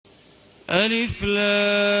ألف لام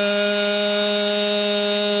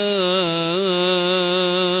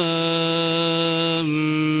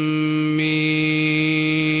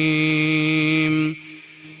ميم.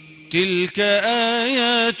 تلك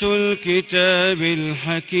آيات الكتاب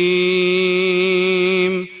الحكيم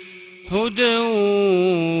هدى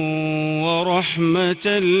ورحمة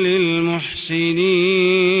للمحسنين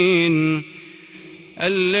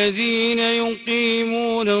الذين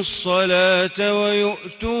يقيمون الصلاة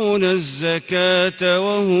ويؤتون الزكاة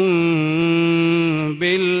وهم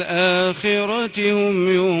بالآخرة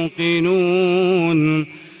هم يوقنون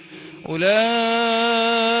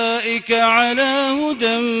أولئك على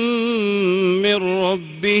هدى من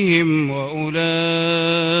ربهم وأولئك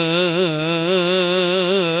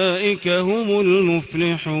هم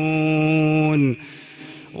المفلحون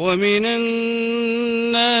ومن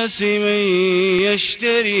الناس من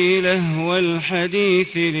يشتري لهو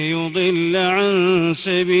الحديث ليضل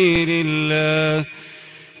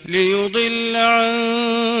عن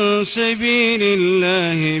سبيل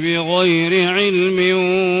الله بغير علم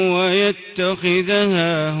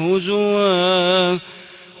ويتخذها هزوا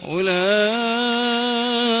أولئك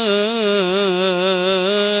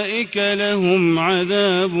لهم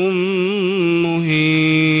عذاب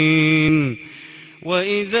مهين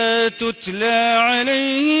وإذا تتلى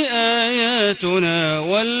عليه آياتنا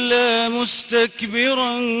ولى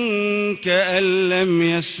مستكبرا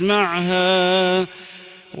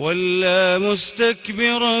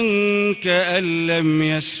كأن لم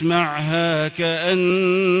يسمعها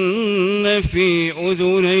كأن في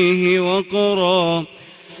أذنيه وقرا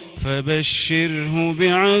فبشره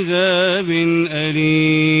بعذاب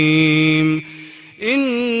أليم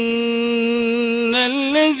إن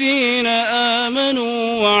الذين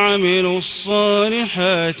آمنوا وعملوا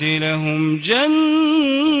الصالحات لهم جنات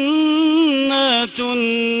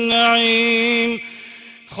النعيم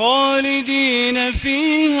خالدين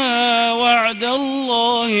فيها وعد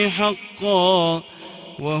الله حقا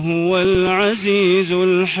وهو العزيز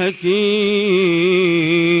الحكيم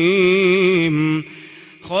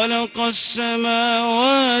خلق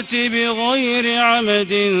السماوات بغير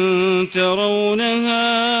عمد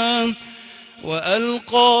ترونها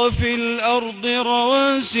وألقى في الأرض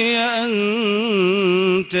رواسي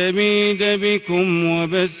أن تميد بكم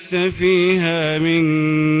وبث فيها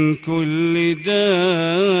من كل دابة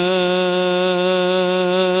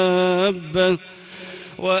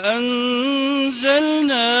وأنزلنا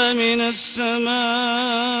من السماء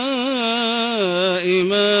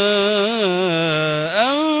ماء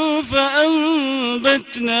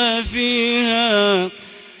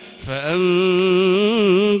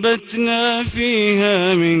فأنبتنا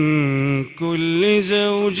فيها من كل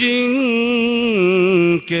زوج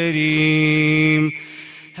كريم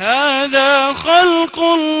هذا خلق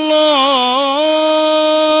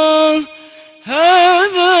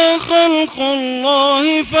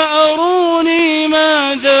الله فأروني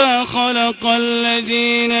ماذا خلق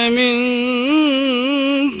الذين من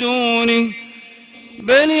دونه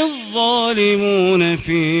بل الظالمون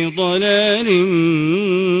في ضلال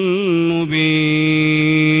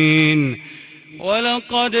مبين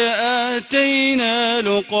ولقد آتينا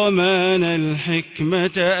لقمان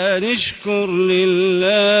الحكمة أن اشكر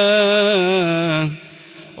لله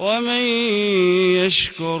ومن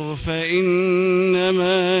يشكر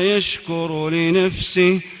فإنما يشكر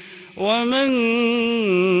لنفسه ومن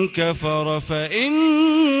كفر فإن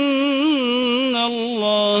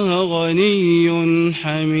الله غني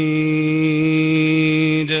حميد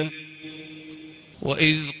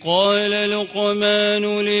وإذ قال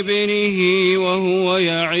لقمان لابنه وهو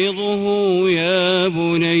يعظه يا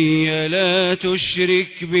بني لا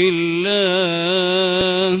تشرك بالله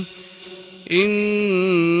إن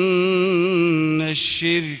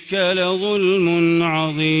الشرك لظلم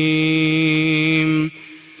عظيم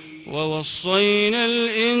ووصينا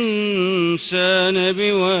الإنسان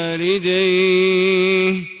بوالديه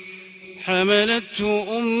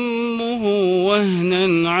حملته أمه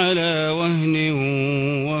وهنا على وهن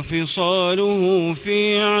وفصاله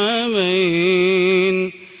في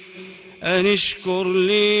عامين أن اشكر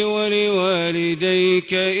لي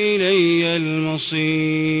ولوالديك إلي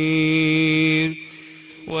المصير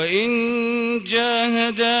وإن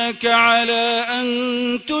جاهداك على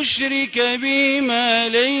أن تشرك بي ما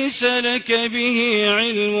ليس لك به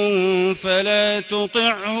علم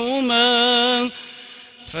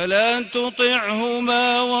فلا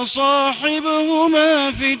تطعهما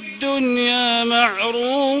وصاحبهما في الدنيا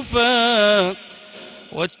معروفا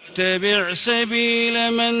واتبع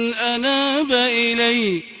سبيل من أناب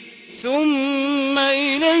إلي ثم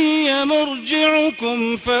إلي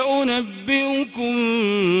مرجعكم فأنبئكم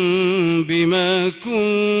بما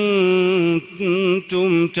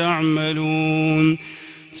كنتم تعملون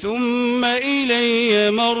ثم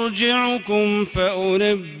إلي مرجعكم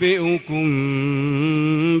فأنبئكم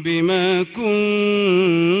بما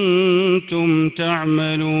كنتم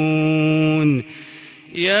تعملون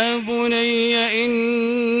يا بني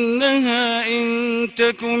إنها إن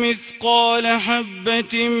تك مثقال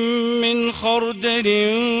حبة من خردل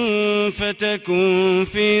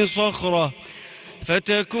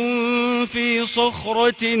فتكن في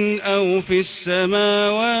صخرة أو في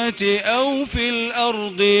السماوات أو في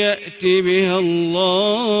الأرض يأت بها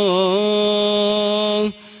الله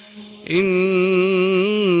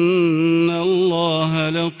إن الله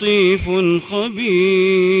لطيف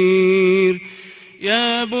خبير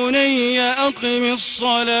يا بني أقم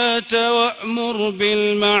الصلاة وأمر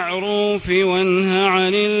بالمعروف وانه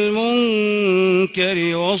عن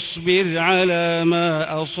المنكر واصبر على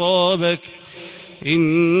ما أصابك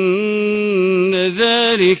إن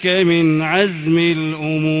ذلك من عزم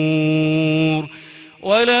الأمور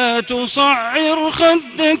ولا تصعر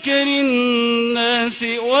خدك للناس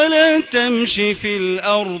ولا تمش في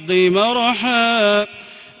الأرض مرحا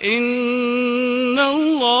إن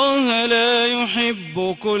الله لا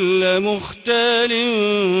يحب كل مختال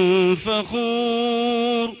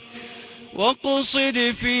فخور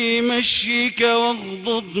واقصد في مشيك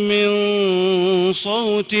واغضض من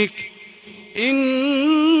صوتك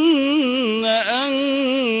إن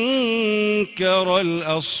أنكر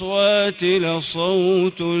الأصوات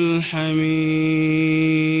لصوت الحمير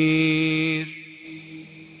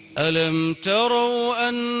ألم تروا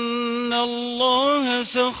أن الله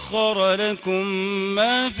سخر لكم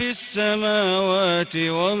ما في السماوات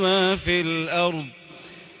وما في الأرض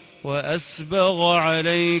وأسبغ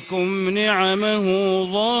عليكم نعمه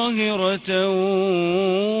ظاهرة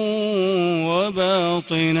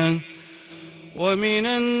وباطنة ومن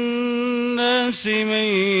الناس من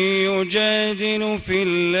يجادل في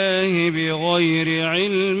الله بغير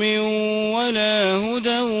علم ولا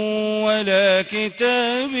هدى ولا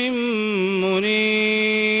كتاب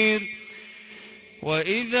منير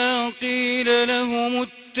وإذا قيل لهم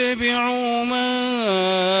اتبعوا ما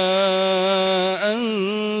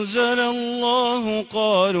أنزل الله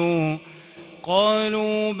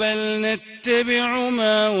قالوا بل نتبع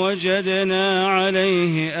ما وجدنا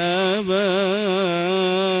عليه آباءنا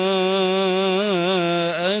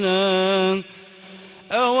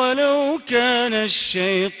أولو كان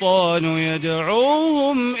الشيطان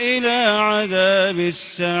يدعوهم إلى عذاب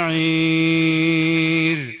السعير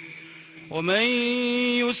ومن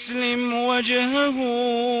يسلم وجهه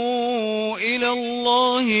إلى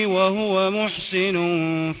الله وهو محسن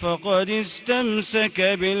فقد استمسك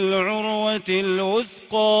بالعروة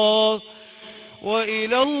الوثقى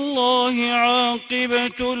وإلى الله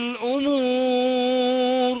عاقبة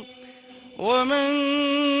الأمور ومن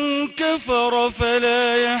كفر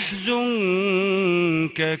فلا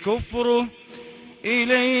يحزنك كفره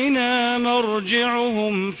إلينا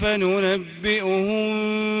مرجعهم فننبئهم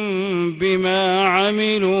بما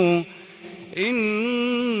عملوا إن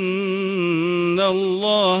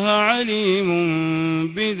الله عليم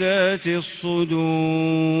بذات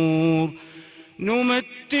الصدور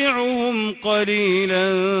نمتعهم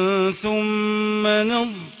قليلا ثم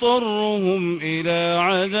نضطرهم إلى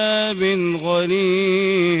عذاب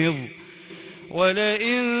غليظ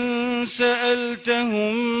ولئن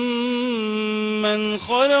سألتهم من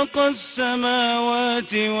خلق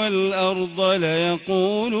السماوات والأرض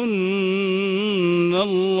ليقولن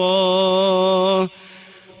الله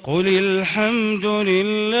قل الحمد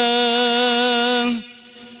لله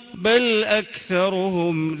بل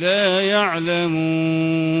أكثرهم لا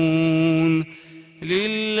يعلمون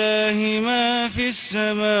لله ما في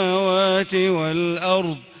السماوات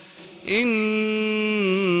والأرض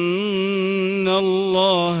إن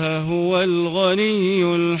الله هو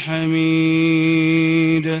الغني الحميد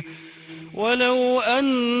ولو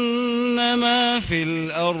أن ما في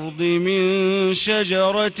الأرض من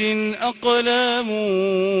شجرة أقلام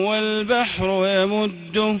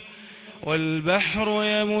والبحر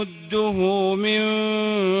يمده من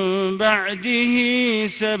بعده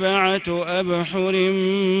 7 أبحر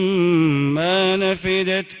ما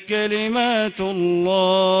نفدت كلمات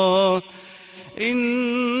الله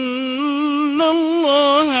إن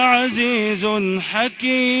الله عزيز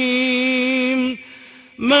حكيم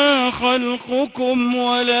ما خلقكم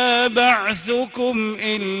ولا بعثكم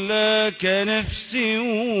إلا كنفس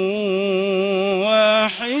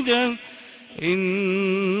واحدة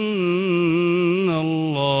إن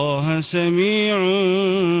الله سميع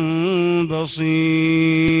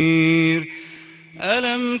بصير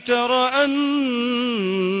ألم تر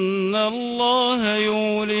أن الله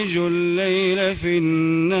يولج الليل في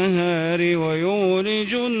النهار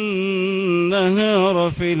ويولج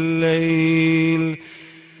النهار في الليل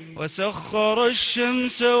وسخر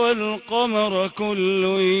الشمس والقمر كل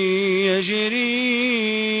يجري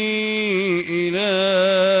إلى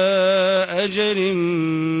أجل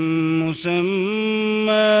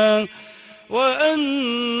مسمى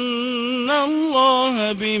وأن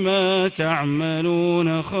الله بما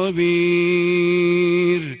تعملون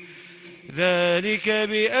خبير ذلك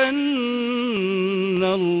بأن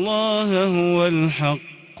الله هو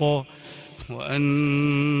الحق وأن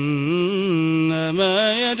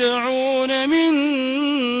ما يدعون من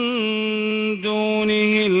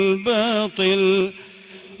دونه الباطل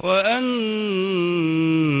وأن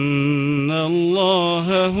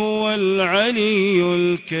الله هو العلي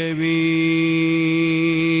الكبير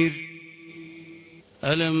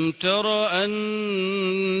ألم تر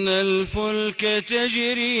أن الفلك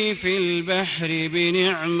تجري في البحر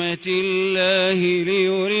بنعمة الله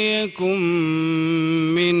ليريكم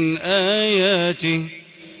من آياته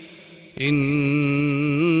إن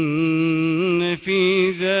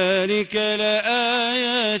في ذلك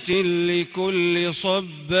لآيات لكل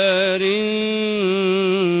صبار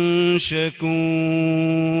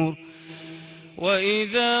شكور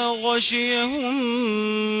وإذا غشيهم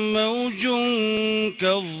موج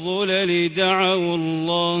كالظلل دعوا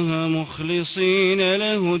الله مخلصين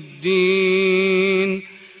له الدين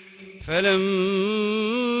فلما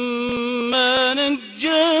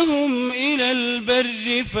نجاهم إلى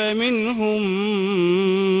البر فمنهم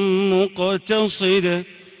مقتصد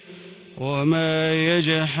وما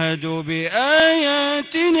يجحد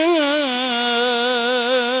بآياتنا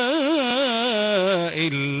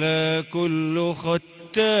إلا كل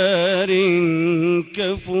ختار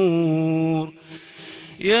كفور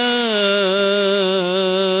يا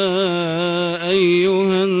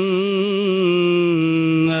أيها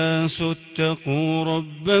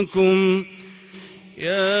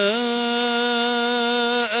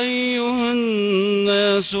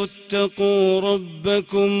الناس اتقوا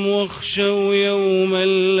ربكم واخشوا يوما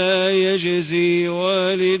لا يجزي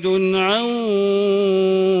والد عن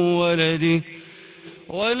ولده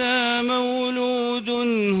ولا مولود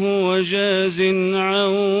هو جاز عن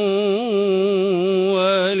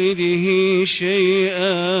والده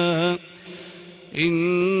شيئا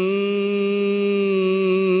إن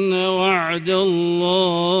وعد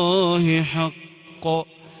الله حق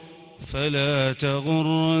فلا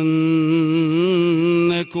تغرنكم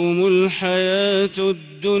الحياة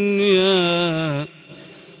الدنيا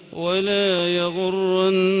ولا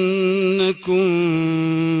يغرنكم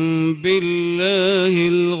بالله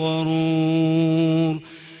الغرور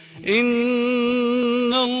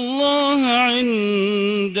إن الله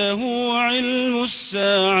عنده علم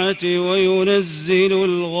الساعة وينزل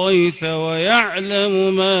الغيث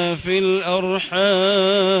ويعلم ما في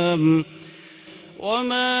الأرحام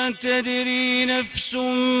وما تدري نفس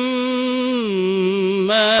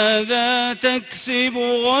ماذا تكسب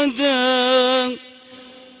غدا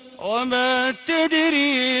وما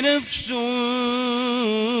تدري نفس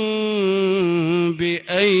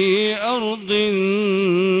بأي أرض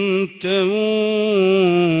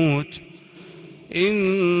تموت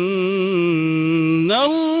إن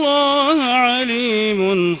الله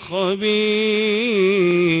عليم خبير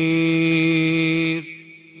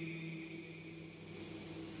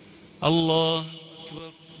الله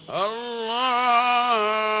أكبر الله